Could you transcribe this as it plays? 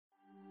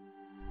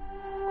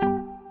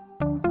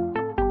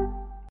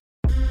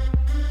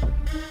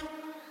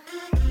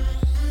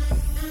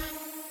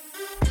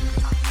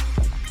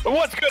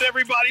What's good,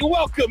 everybody?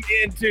 Welcome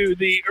into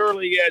the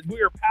Early Edge.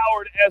 We are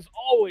powered, as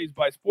always,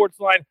 by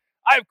Sportsline.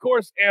 I, of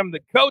course, am the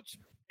coach.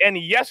 And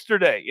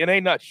yesterday, in a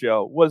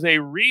nutshell, was a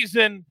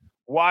reason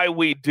why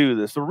we do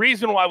this. The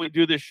reason why we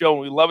do this show,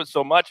 and we love it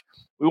so much,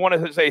 we want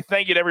to say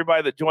thank you to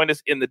everybody that joined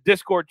us in the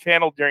Discord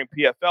channel during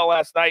PFL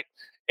last night.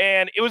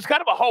 And it was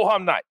kind of a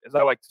ho-hum night, as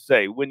I like to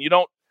say. When you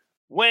don't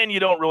win, you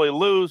don't really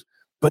lose.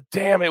 But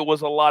damn, it was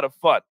a lot of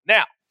fun.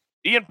 Now,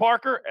 Ian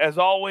Parker, as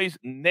always,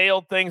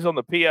 nailed things on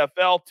the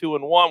PFL,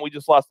 2-1. We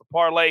just lost the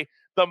parlay.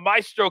 The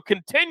Maestro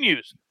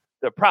continues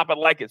to prop it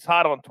like it's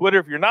hot on Twitter.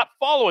 If you're not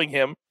following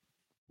him,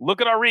 look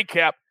at our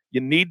recap.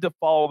 You need to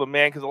follow the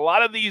man because a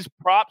lot of these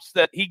props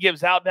that he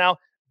gives out now,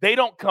 they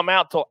don't come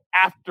out till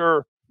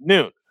after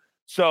noon.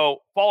 So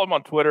follow him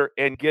on Twitter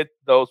and get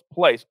those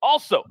plays.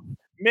 Also,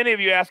 many of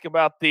you ask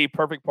about the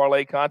Perfect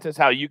Parlay contest,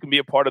 how you can be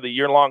a part of the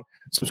year-long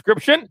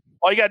subscription.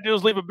 All you got to do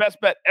is leave a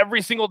best bet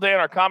every single day in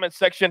our comments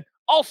section.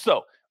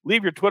 Also,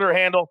 leave your Twitter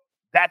handle.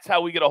 That's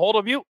how we get a hold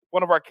of you.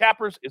 One of our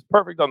cappers is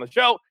perfect on the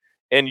show,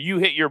 and you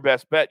hit your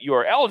best bet. You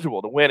are eligible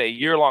to win a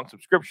year-long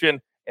subscription,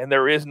 and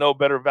there is no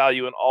better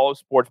value in all of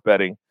sports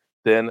betting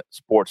than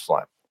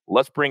Sportsline.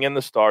 Let's bring in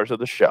the stars of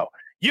the show.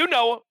 You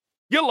know him.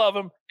 You love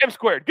him. M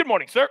Squared. Good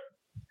morning, sir.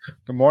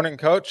 Good morning,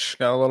 Coach.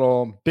 Got a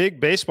little big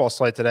baseball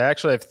slate today.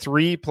 Actually, I have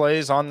 3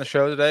 plays on the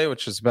show today,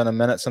 which has been a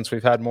minute since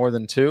we've had more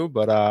than 2,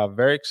 but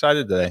very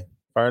excited today.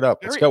 Fired up.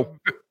 Let's go.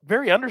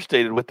 Very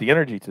understated with the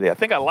energy today. I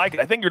think I like it.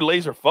 I think you're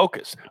laser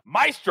focused.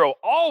 Maestro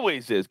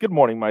always is. Good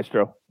morning,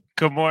 Maestro.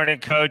 Good morning,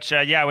 Coach.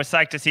 I was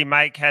psyched to see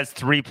Mike has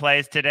 3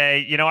 plays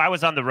today. You know, I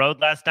was on the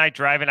road last night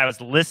driving. I was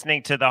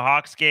listening to the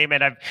Hawks game,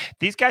 and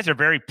these guys are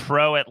very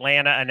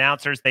pro-Atlanta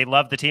announcers. They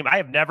love the team. I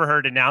have never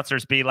heard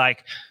announcers be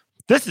like,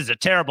 this is a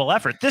terrible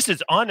effort. This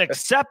is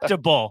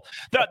unacceptable.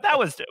 That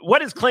was,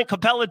 what is Clint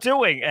Capella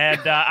doing?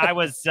 And I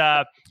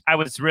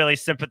was really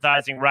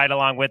sympathizing right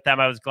along with them.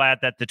 I was glad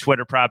that the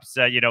Twitter props,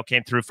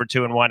 came through for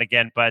 2-1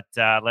 again, but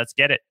let's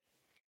get it.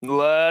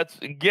 Let's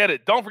get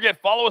it. Don't forget,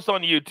 follow us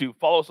on YouTube,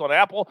 follow us on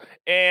Apple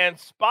and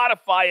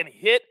Spotify, and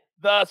hit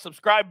the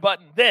subscribe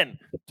button. Then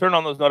turn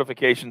on those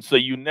notifications so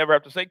you never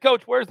have to say,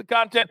 Coach, where's the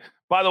content?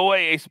 By the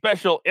way, a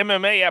special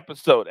MMA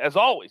episode, as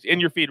always, in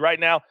your feed right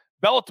now.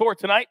 Bellator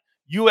tonight,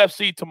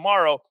 UFC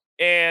tomorrow,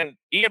 and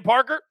Ian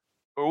Parker,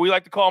 or we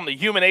like to call him the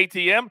human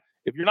ATM.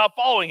 If you're not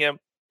following him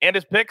and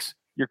his picks,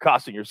 you're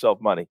costing yourself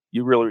money.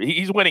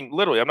 He's winning,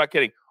 literally, I'm not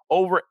kidding,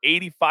 over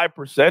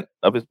 85%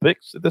 of his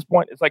picks at this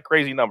point. It's like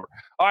crazy number.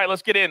 All right,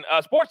 let's get in.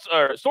 Sports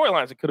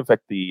storylines that could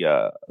affect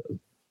the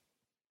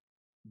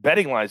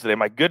betting lines today.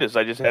 My goodness,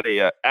 I just had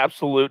a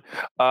absolute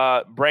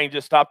brain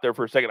just stopped there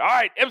for a second. All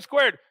right, M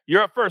Squared,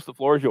 you're up first. The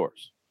floor is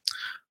yours.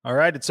 All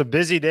right, it's a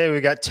busy day.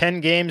 We got 10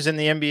 games in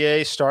the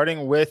NBA,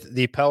 starting with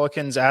the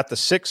Pelicans at the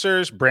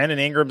Sixers. Brandon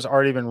Ingram's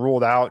already been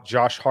ruled out.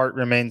 Josh Hart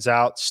remains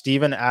out.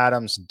 Steven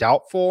Adams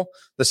doubtful.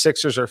 The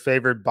Sixers are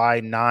favored by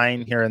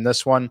 9 here in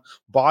this one.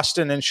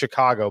 Boston and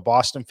Chicago.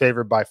 Boston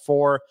favored by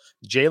 4.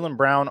 Jaylen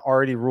Brown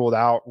already ruled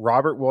out.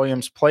 Robert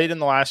Williams played in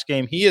the last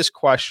game. He is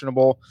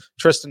questionable.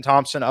 Tristan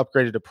Thompson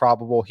upgraded to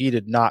probable. He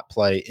did not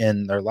play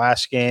in their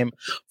last game.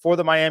 For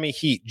the Miami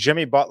Heat,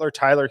 Jimmy Butler,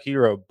 Tyler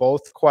Hero,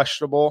 both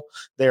questionable.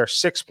 They are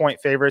 6-point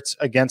favorites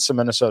against the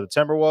Minnesota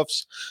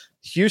Timberwolves.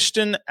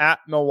 Houston at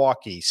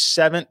Milwaukee,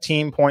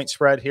 17-point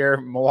spread here.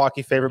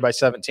 Milwaukee favored by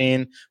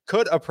 17.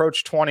 Could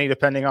approach 20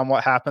 depending on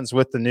what happens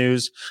with the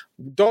news.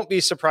 Don't be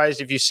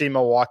surprised if you see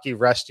Milwaukee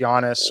rest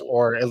Giannis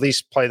or at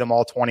least play them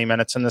all 20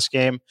 minutes in this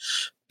game,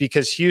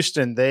 because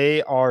Houston,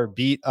 they are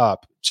beat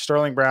up.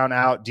 Sterling Brown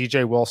out,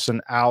 DJ Wilson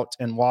out,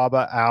 and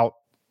Nwaba out.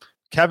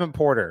 Kevin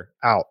Porter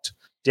out.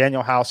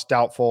 Daniel House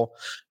doubtful.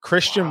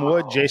 Christian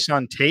Wood,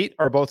 Jason Tate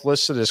are both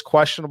listed as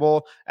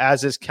questionable,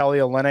 as is Kelly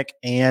Olynyk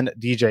and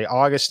DJ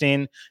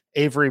Augustine.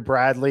 Avery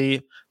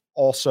Bradley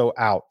also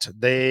out.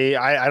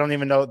 I don't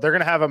even know. They're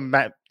going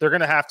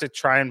to have to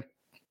try and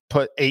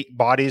put 8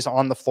 bodies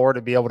on the floor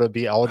to be able to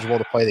be eligible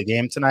to play the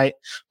game tonight,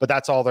 but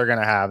that's all they're going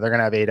to have. They're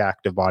going to have 8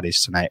 active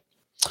bodies tonight.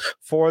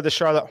 For the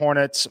Charlotte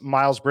Hornets,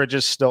 Miles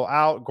Bridges still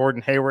out,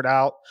 Gordon Hayward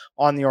out.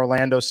 On the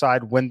Orlando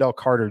side, Wendell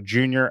Carter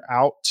Jr.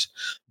 out.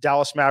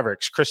 Dallas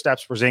Mavericks,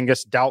 Kristaps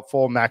Porzingis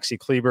doubtful, Maxi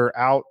Kleber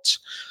out.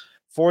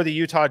 For the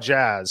Utah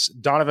Jazz,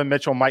 Donovan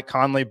Mitchell, Mike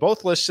Conley,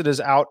 both listed as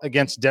out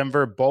against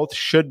Denver. Both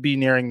should be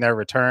nearing their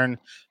return.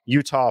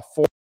 Utah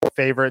 4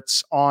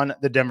 favorites. On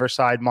the Denver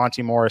side,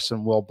 Monty Morris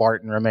and Will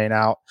Barton remain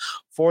out.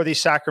 For the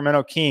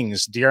Sacramento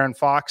Kings, De'Aaron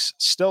Fox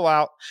still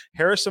out.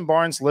 Harrison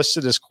Barnes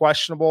listed as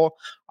questionable.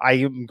 I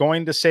am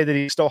going to say that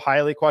he's still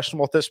highly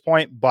questionable at this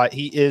point, but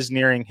he is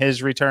nearing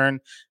his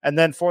return. And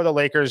then for the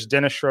Lakers,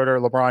 Dennis Schroeder,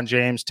 LeBron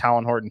James,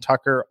 Talon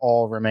Horton-Tucker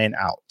all remain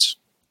out.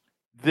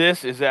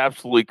 This is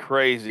absolutely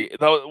crazy.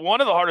 Though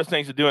one of the hardest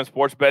things to do in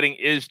sports betting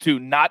is to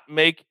not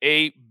make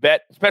a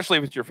bet, especially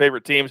if it's your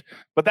favorite teams.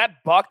 But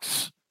that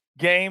Bucks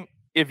game,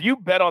 if you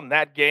bet on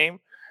that game,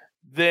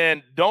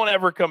 then don't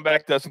ever come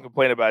back to us and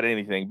complain about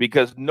anything,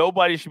 because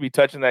nobody should be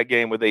touching that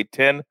game with a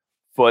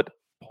 10-foot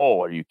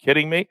pole. Are you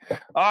kidding me? All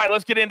right,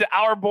 let's get into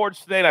our boards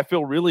today, and I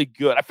feel really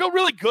good.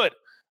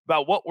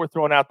 about what we're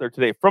throwing out there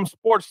today from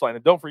Sportsline.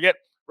 And don't forget,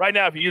 right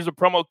now, if you use the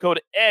promo code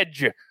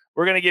EDGE,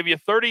 we're going to give you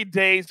 30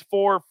 days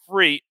for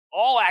free,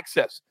 all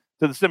access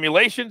to the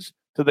simulations,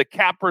 to the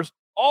cappers,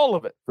 all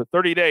of it for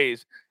 30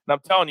 days. And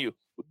I'm telling you,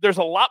 there's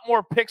a lot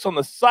more picks on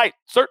the site,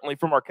 certainly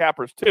from our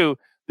cappers too,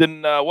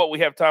 than what we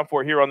have time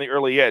for here on the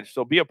Early Edge.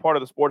 So be a part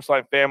of the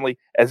Sportsline family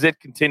as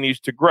it continues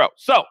to grow.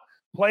 So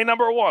play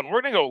number one,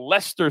 we're going to go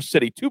Leicester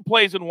City. 2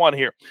 plays in one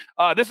here.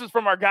 This is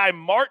from our guy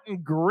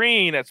Martin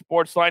Green at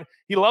Sportsline.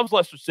 He loves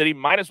Leicester City,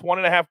 minus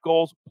 1.5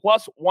 goals,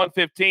 plus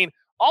 115.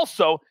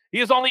 Also, he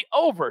is on the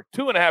over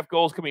 2.5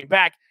 goals coming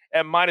back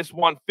at minus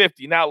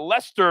 150. Now,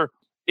 Leicester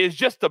is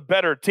just a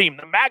better team.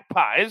 The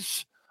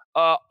Magpies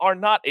are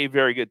not a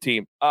very good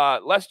team.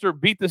 Leicester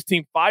beat this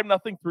team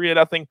 5-0,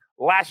 3-0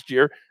 last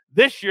year.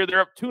 This year,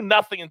 they're up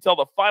 2-0 until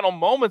the final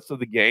moments of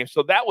the game.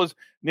 So that was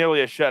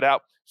nearly a shutout.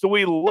 So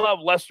we love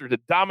Leicester to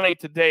dominate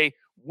today,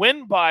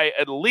 win by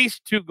at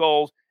least 2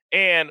 goals,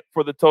 and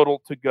for the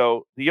total to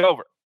go the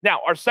over. Now,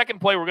 our second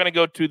play, we're going to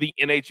go to the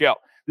NHL.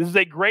 This is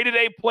a graded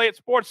A play at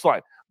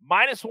Sportsline.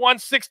 Minus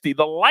 160,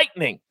 the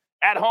Lightning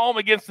at home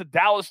against the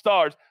Dallas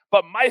Stars.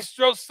 But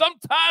Maestro,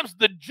 sometimes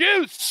the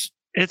juice.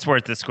 It's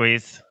worth the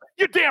squeeze.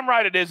 You're damn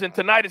right it is. And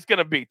tonight it's going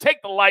to be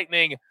take the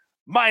Lightning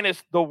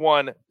minus the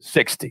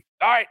 160.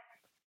 All right.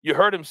 You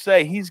heard him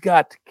say he's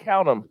got,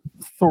 count them,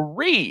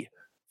 three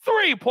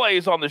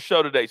plays on the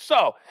show today.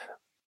 So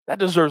that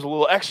deserves a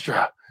little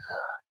extra.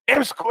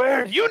 M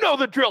squared, you know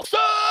the drill, son.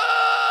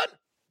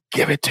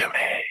 Give it to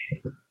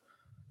me.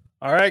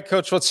 All right,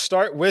 Coach, let's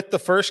start with the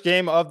first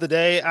game of the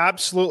day.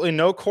 Absolutely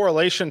no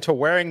correlation to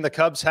wearing the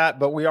Cubs hat,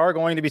 but we are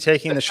going to be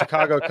taking the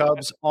Chicago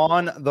Cubs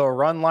on the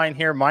run line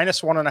here,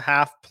 minus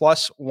 1.5,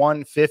 plus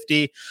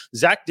 150.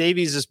 Zach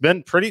Davies has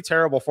been pretty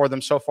terrible for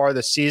them so far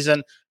this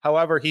season.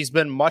 However, he's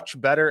been much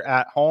better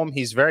at home.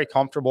 He's very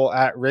comfortable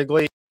at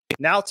Wrigley.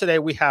 Now today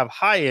we have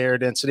high air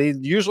density.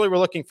 Usually we're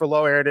looking for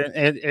low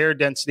air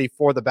density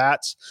for the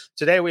bats.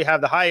 Today we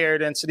have the high air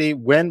density,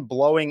 wind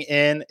blowing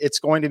in. It's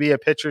going to be a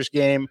pitcher's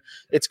game.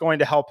 It's going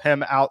to help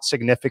him out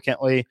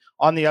significantly.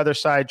 On the other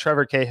side,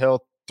 Trevor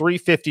Cahill,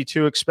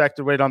 352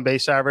 expected weight on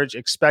base average.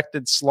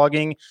 Expected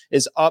slugging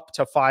is up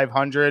to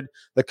 500.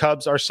 The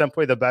Cubs are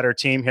simply the better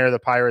team here. The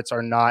Pirates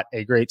are not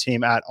a great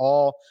team at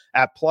all.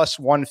 At plus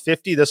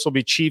 150, this will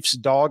be Chiefs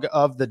dog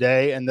of the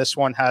day, and this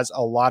one has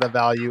a lot of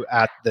value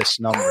at this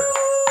number.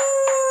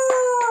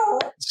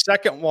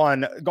 Second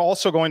one,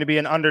 also going to be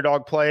an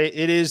underdog play.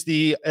 It is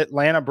the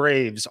Atlanta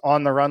Braves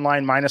on the run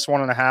line, minus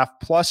 1.5,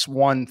 plus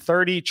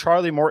 130.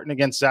 Charlie Morton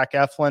against Zach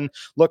Eflin.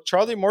 Look,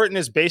 Charlie Morton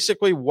is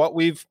basically what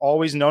we've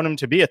always known him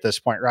to be at this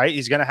point, right?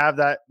 He's going to have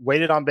that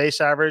weighted on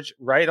base average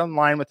right on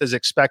line with his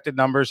expected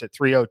numbers at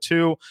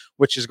 302,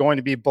 which is going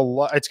to be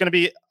below. It's going to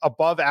be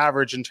above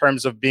average in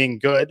terms of being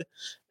good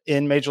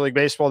in Major League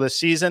Baseball this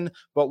season.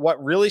 But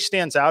what really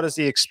stands out is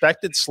the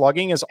expected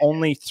slugging is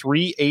only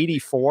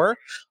 384.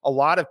 A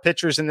lot of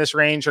pitchers in this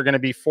range are going to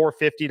be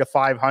 450 to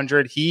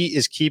 500. He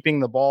is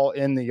keeping the ball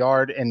in the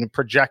yard and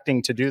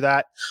projecting to do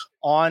that.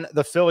 On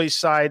the Phillies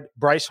side,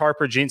 Bryce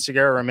Harper, Gene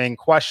Segura remain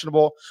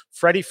questionable.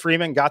 Freddie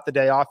Freeman got the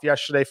day off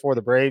yesterday for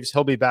the Braves.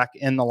 He'll be back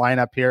in the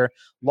lineup here.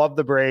 Love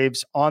the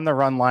Braves on the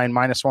run line,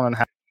 minus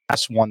 1.5,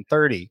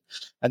 130.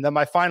 And then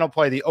my final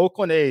play, the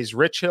Oakland A's,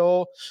 Rich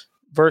Hill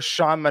versus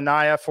Sean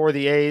Manaea for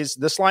the A's.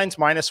 This line's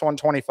minus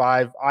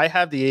 125. I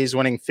have the A's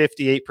winning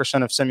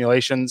 58% of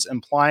simulations,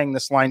 implying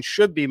this line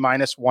should be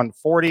minus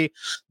 140.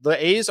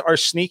 The A's are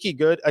sneaky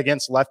good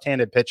against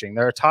left-handed pitching.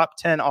 They're a top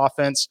 10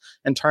 offense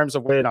in terms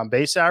of weighted on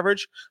base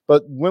average.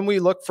 But when we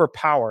look for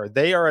power,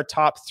 they are a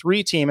top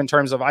 3 team in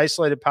terms of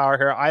isolated power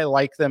here. I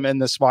like them in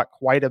this spot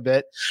quite a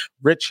bit.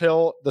 Rich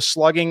Hill, the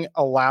slugging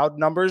allowed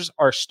numbers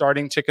are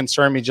starting to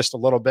concern me just a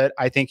little bit.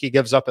 I think he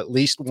gives up at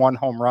least 1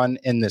 home run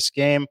in this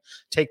game.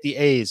 Take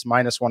the A's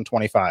minus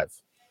 125.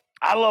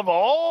 I love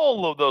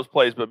all of those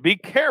plays, but be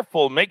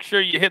careful. Make sure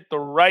you hit the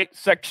right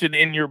section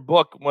in your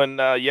book when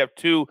you have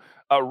 2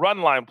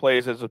 run line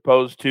plays as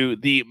opposed to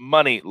the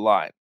money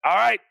line. All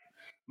right,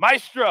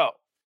 Maestro,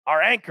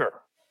 our anchor,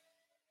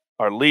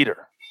 our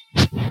leader.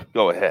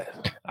 Go ahead.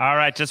 All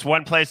right, just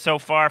one play so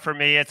far for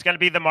me. It's going to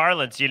be the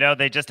Marlins. You know,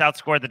 they just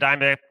outscored the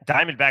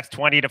Diamondbacks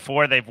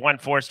 20-4. They've won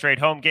 4 straight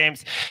home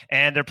games,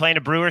 and they're playing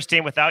a Brewers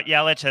team without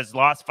Yelich, has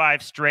lost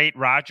 5 straight.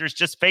 Rogers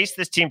just faced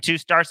this team 2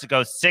 starts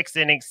ago, 6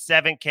 innings,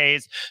 7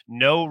 Ks,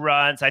 no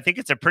runs. I think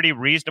it's a pretty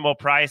reasonable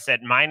price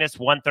at minus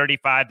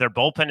 135. Their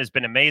bullpen has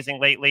been amazing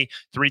lately,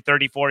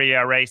 3.34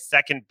 ERA,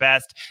 second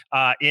best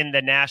in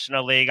the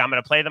National League. I'm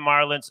going to play the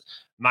Marlins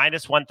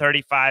minus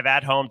 135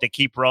 at home to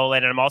keep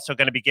rolling. And I'm also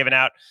going to be giving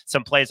out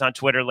some plays on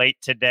Twitter later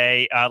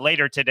today.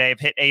 I've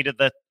hit 8 of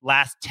the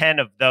last 10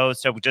 of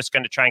those. So we're just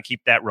going to try and keep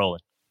that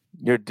rolling.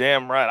 You're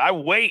damn right.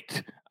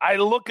 I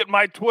look at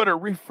my Twitter,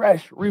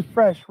 refresh.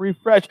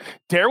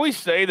 Dare we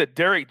say that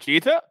Derek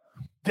Jeter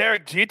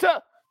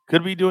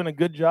could be doing a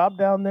good job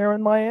down there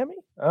in Miami?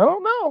 I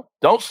don't know.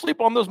 Don't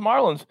sleep on those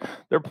Marlins.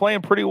 They're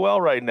playing pretty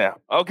well right now.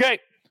 Okay,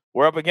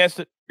 we're up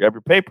against it. Grab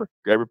your paper,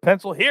 grab your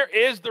pencil. Here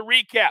is the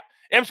recap.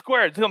 M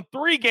Squared is on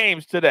 3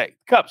 games today.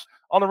 Cubs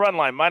on the run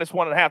line,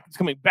 -1.5. It's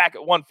coming back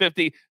at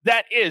 150.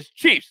 That is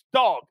Chiefs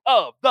dog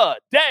of the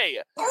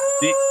day.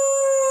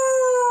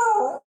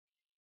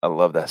 I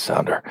love that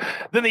sounder.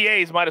 Then the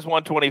A's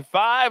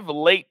 -125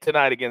 late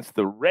tonight against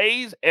the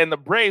Rays, and the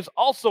Braves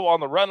also on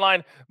the run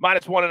line,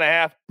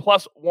 -1.5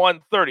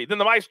 +130. Then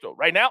the Maestro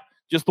right now,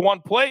 just the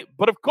one play,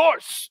 but of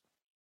course,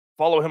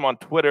 follow him on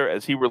Twitter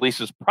as he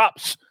releases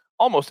props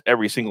almost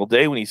every single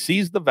day when he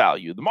sees the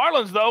value. The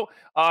Marlins, though,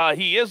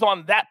 he is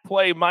on that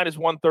play,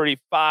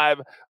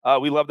 -135.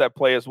 We love that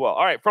play as well.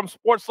 All right, from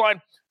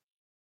Sportsline,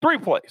 3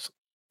 plays,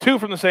 2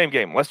 from the same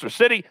game. Leicester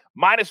City,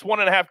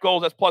 -1.5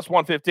 goals, that's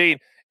 +115.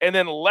 And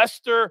then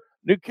Leicester,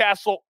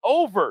 Newcastle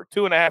over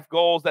 2.5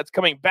 goals. That's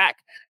coming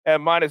back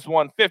at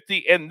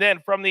 -150. And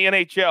then from the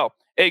NHL,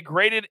 a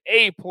graded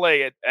A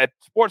play at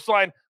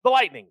Sportsline, the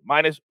Lightning,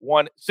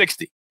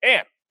 -160.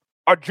 And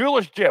our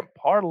Jeweler's Gym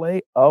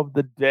parlay of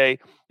the day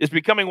is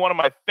becoming one of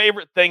my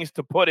favorite things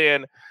to put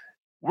in.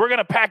 We're going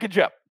to package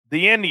up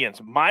the Indians,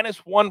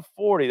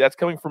 -140. That's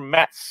coming from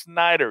Matt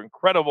Snyder,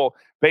 incredible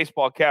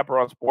baseball capper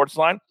on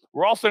Sportsline.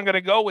 We're also going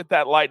to go with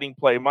that Lightning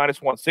play,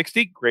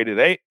 -160, graded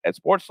A at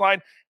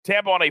Sportsline.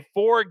 Tampa on a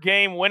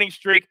 4-game winning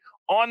streak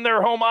on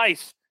their home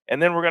ice.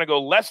 And then we're going to go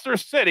Leicester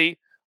City,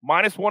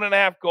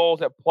 -1.5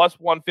 goals at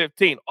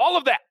 +115. All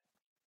of that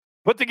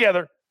put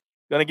together,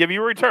 going to give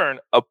you a return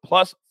of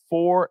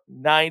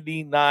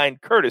 +499,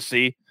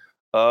 courtesy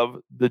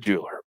of the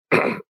Jeweler.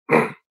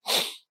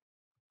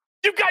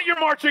 You've got your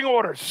marching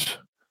orders.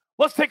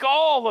 Let's take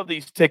all of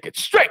these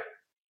tickets straight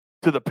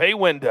to the pay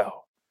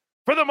window.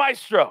 For the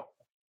Maestro,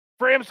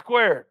 for M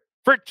Squared,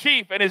 for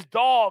Chief and his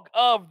dog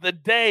of the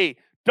day.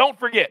 Don't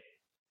forget,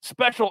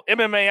 special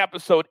MMA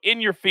episode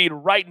in your feed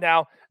right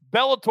now.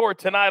 Bellator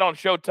tonight on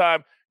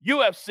Showtime.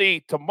 UFC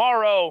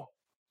tomorrow.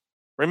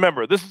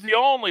 Remember, this is the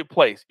only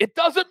place. It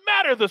doesn't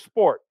matter the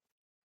sport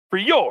for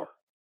your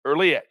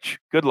early edge.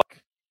 Good luck.